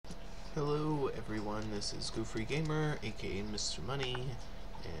Hello everyone, this is Goofy Gamer, aka Mr. Money,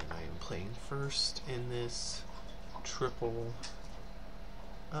 and I am playing first in this triple.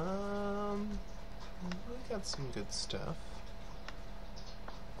 We got some good stuff.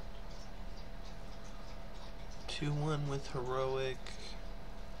 2-1 with heroic.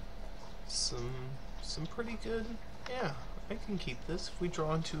 Some pretty good. Yeah, I can keep this. If we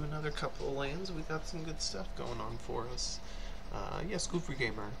draw into another couple of lands, we got some good stuff going on for us. Yes, Goofy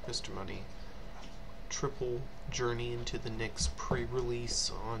Gamer, Mr. Money. Triple journey into the next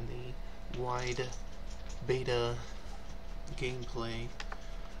pre-release on the wide beta gameplay.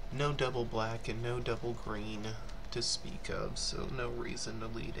 No double black and no double green to speak of, so no reason to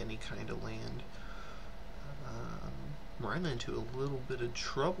lead any kind of land. Ran into a little bit of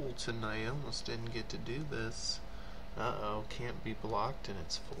trouble tonight. I almost didn't get to do this. Uh-oh, can't be blocked and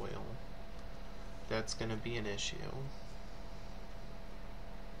it's foil. That's gonna be an issue.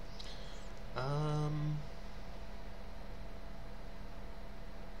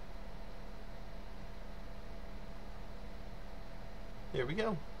 There we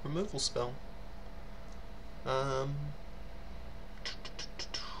go. Removal spell.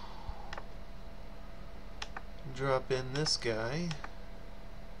 Drop in this guy.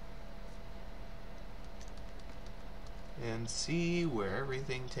 And see where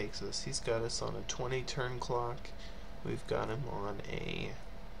everything takes us. He's got us on a 20 turn clock. We've got him on a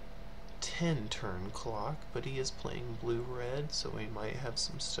 10 turn clock, but he is playing blue-red, so we might have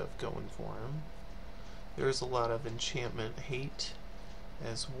some stuff going for him. There's a lot of enchantment hate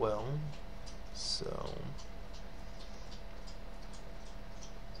as well, so.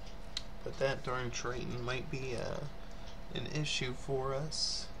 But that darn Triton might be an issue for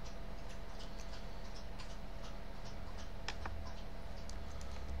us.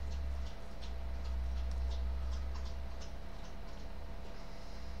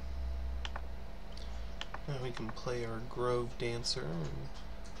 Now we can play our grovedancer and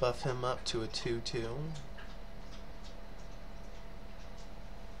buff him up to a 2/2.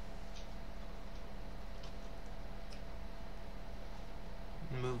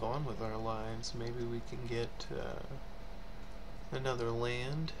 Move on with our lives. Maybe we can get another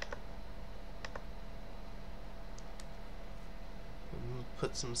land. And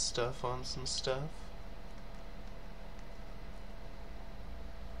put some stuff on some stuff.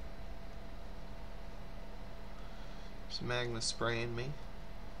 There's Magma spraying me.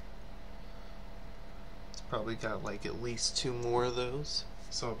 It's probably got like at least 2 more of those.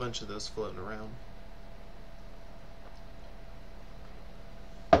 Saw a bunch of those floating around.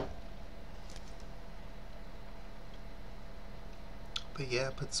 But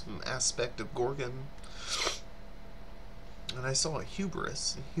yeah, put some aspect of Gorgon. And I saw a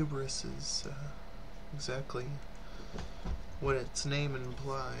hubris. Hubris is exactly what its name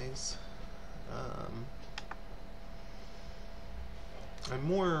implies. I'm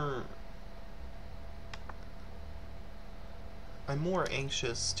more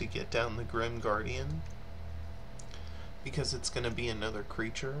anxious to get down the Grim Guardian because it's going to be another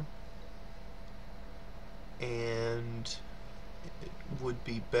creature, and it would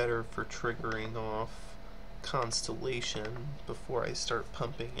be better for triggering off Constellation before I start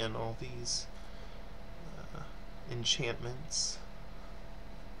pumping in all these enchantments.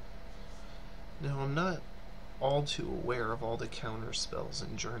 Now, I'm not all too aware of all the counter spells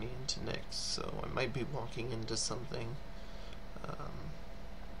in Journey into Nyx, so I might be walking into something.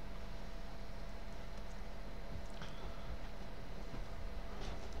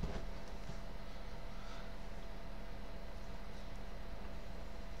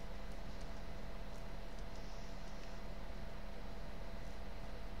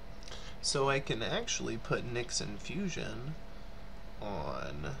 So I can actually put Nyx Infusion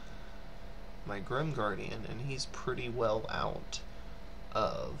on my Grim Guardian, and he's pretty well out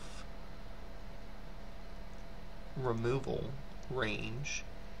of removal range.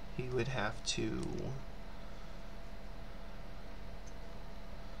 He would have to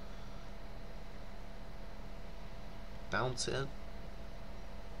bounce it.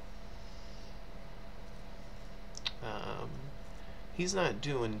 He's not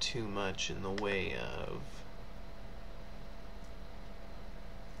doing too much in the way of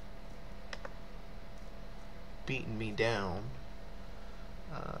beating me down.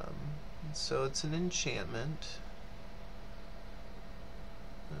 So it's an enchantment.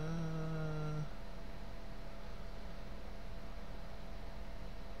 I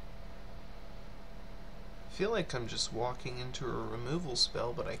feel like I'm just walking into a removal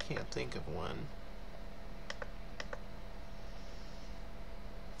spell, but I can't think of one.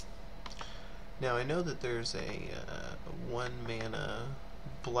 Now I know that there's a 1 mana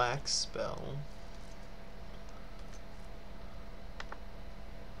black spell.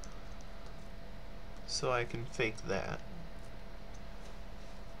 So I can fake that.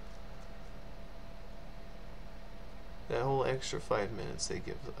 That whole extra 5 minutes they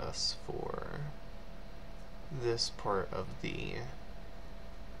give us for this part of the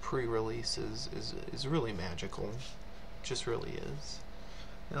pre-releases is really magical. Just really is.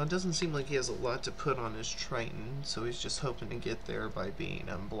 Now it doesn't seem like he has a lot to put on his Triton, so he's just hoping to get there by being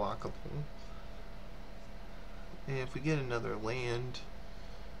unblockable. And if we get another land,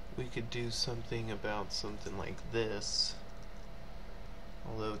 we could do something about something like this.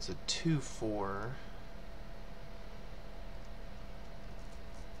 Although it's a 2/4.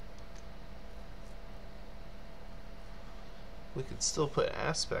 We could still put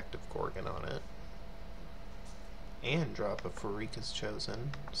Aspect of Gorgon on it and drop a Pharika's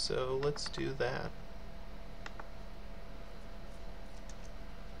Chosen, so let's do that.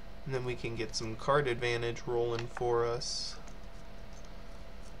 And then we can get some card advantage rolling for us.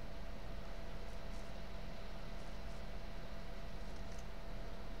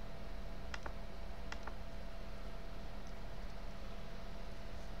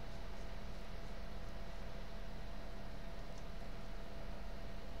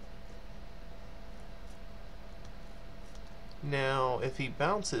 Now, if he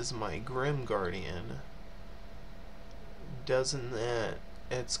bounces my Grim Guardian, doesn't that...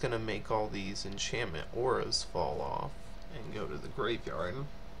 it's gonna make all these enchantment auras fall off and go to the graveyard,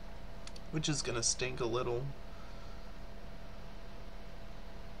 which is gonna stink a little.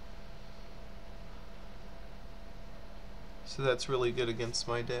 So that's really good against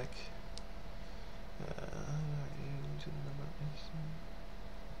my deck.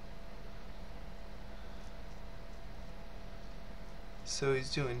 So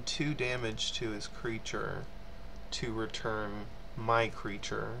he's doing 2 damage to his creature to return my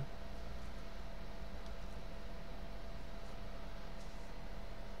creature.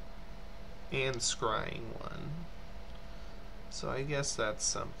 And scrying 1. So I guess that's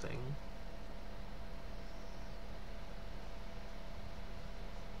something.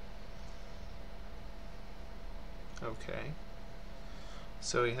 Okay.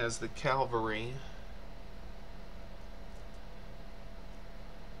 So he has the cavalry.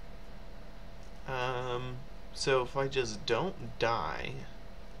 So if I just don't die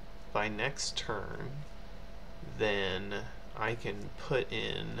by next turn, then I can put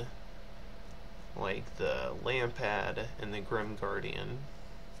in like the Lampad and the Grim Guardian.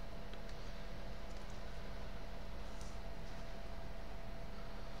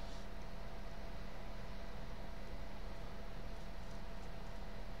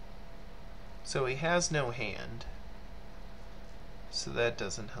 So he has no hand, so that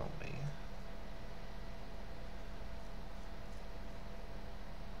doesn't help me.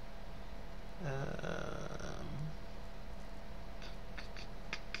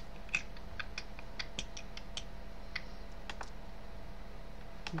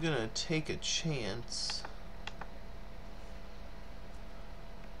 I'm gonna take a chance.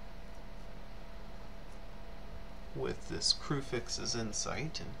 With this Crufix's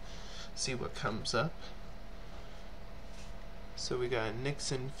Insight and see what comes up. So we got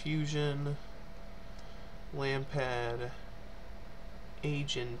Nixon Fusion, Lampad,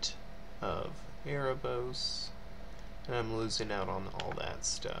 Agent of Erebos, and I'm losing out on all that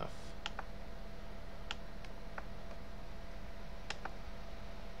stuff.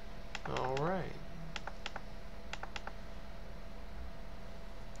 Alright.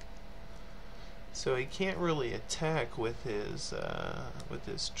 So he can't really attack with his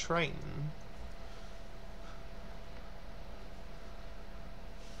Triton.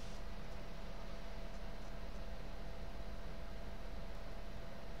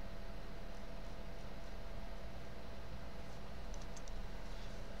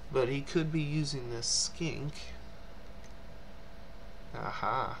 But he could be using this skink.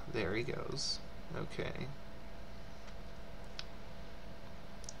 Aha, there he goes. Okay.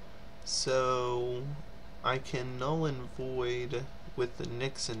 So I can null and void with the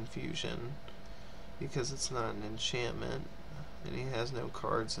Nixon Fusion because it's not an enchantment and he has no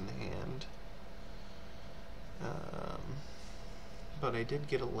cards in hand. But I did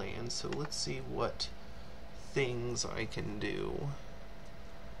get a land, so let's see what things I can do.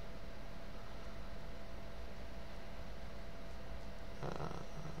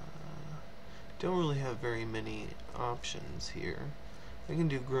 Don't really have very many options here. I can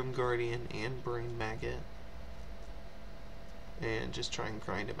do Grim Guardian and Brain Maggot and just try and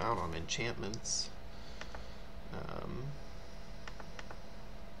grind him out on enchantments.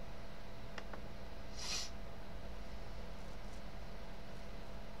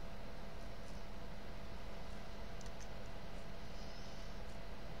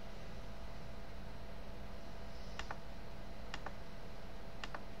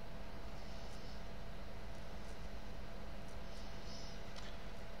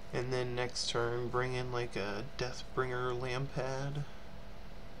 And then next turn, bring in like a Deathbringer Lampad.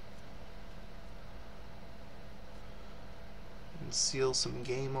 And seal some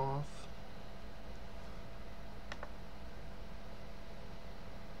game off.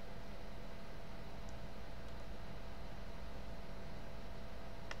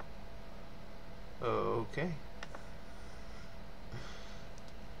 Okay.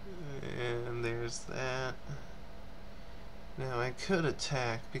 And there's that. Now I could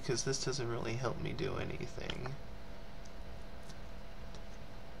attack because this doesn't really help me do anything.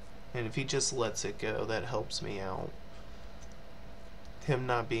 And if he just lets it go, that helps me out. Him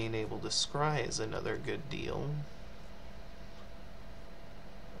not being able to scry is another good deal.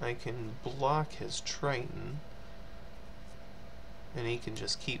 I can block his Triton, and he can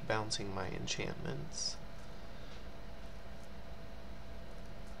just keep bouncing my enchantments.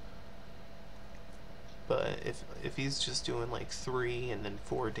 But if he's just doing like 3 and then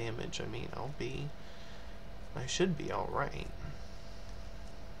 4 damage, I mean, I should be alright.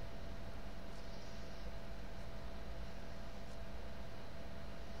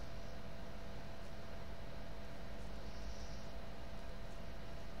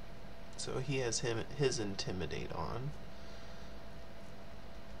 So he has his Intimidate on.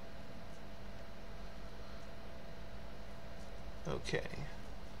 Okay.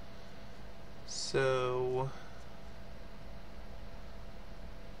 So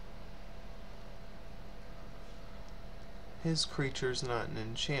his creature's not an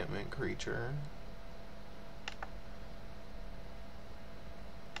enchantment creature.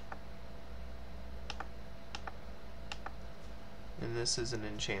 And this is an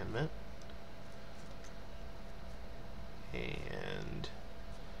enchantment. And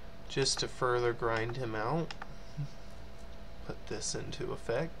just to further grind him out, put this into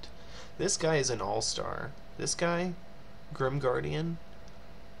effect. This guy is an all-star. This guy, Grim Guardian,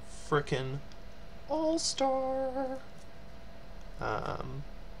 frickin' all-star.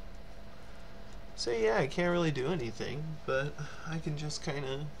 So yeah, I can't really do anything, but I can just kind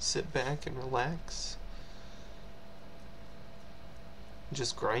of sit back and relax.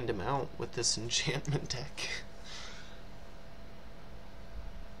 Just grind him out with this enchantment deck.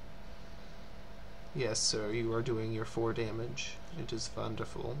 Yes, sir, you are doing your 4 damage. It is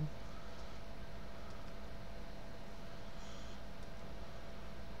wonderful.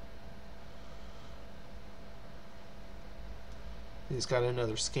 He's got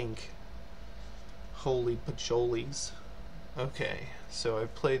another skink. Holy pacholies. Okay, so I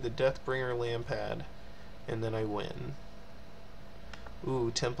play the Deathbringer Lampad, and then I win.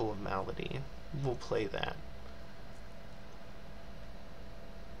 Ooh, Temple of Malady. We'll play that.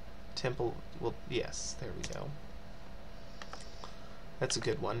 Temple, well, yes, there we go. That's a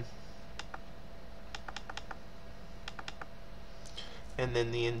good one. And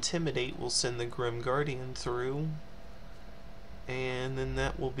then the Intimidate will send the Grim Guardian through, and then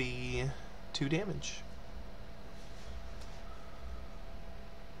that will be 2 damage.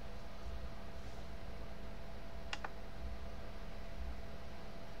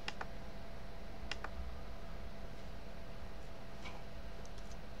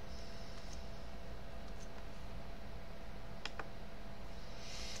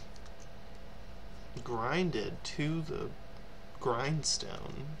 Grinded to the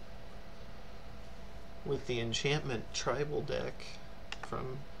grindstone with the enchantment tribal deck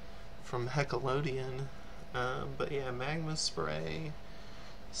from Hecalodian. But yeah, Magma Spray,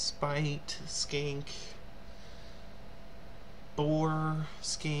 Spite, Skink, Boar,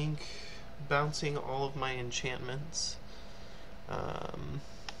 Skink, bouncing all of my enchantments.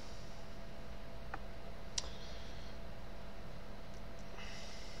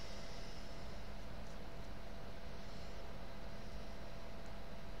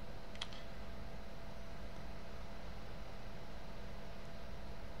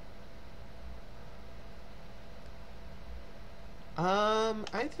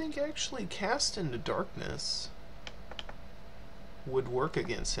 I think actually Cast into Darkness would work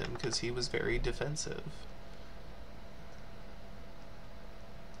against him because he was very defensive.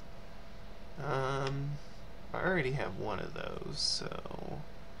 I already have one of those, so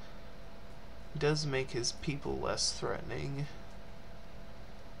it does make his people less threatening.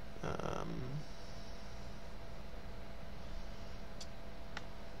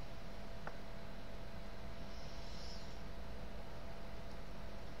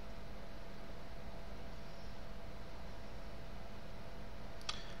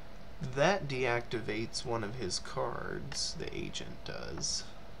 That deactivates one of his cards, the agent does.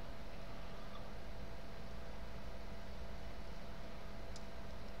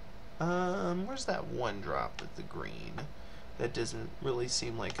 Where's that 1-drop with the green? that doesn't really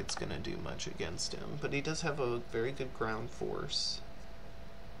seem like it's going to do much against him. But he does have a very good ground force.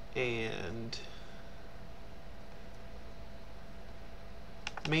 And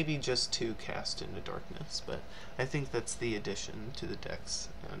maybe just 2 cast into darkness, but I think that's the addition to the decks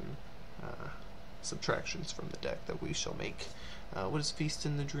and subtractions from the deck that we shall make. What does Feast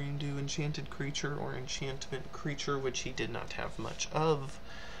in the Dream do? Enchanted creature or enchantment creature, which he did not have much of,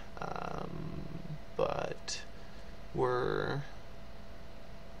 but we're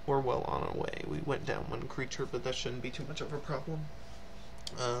well on our way. We went down 1 creature, but that shouldn't be too much of a problem.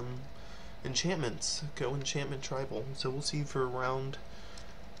 Enchantments. Go enchantment tribal. So we'll see you for round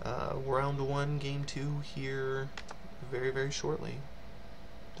 1, game 2 here very, very shortly.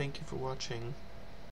 Thank you for watching.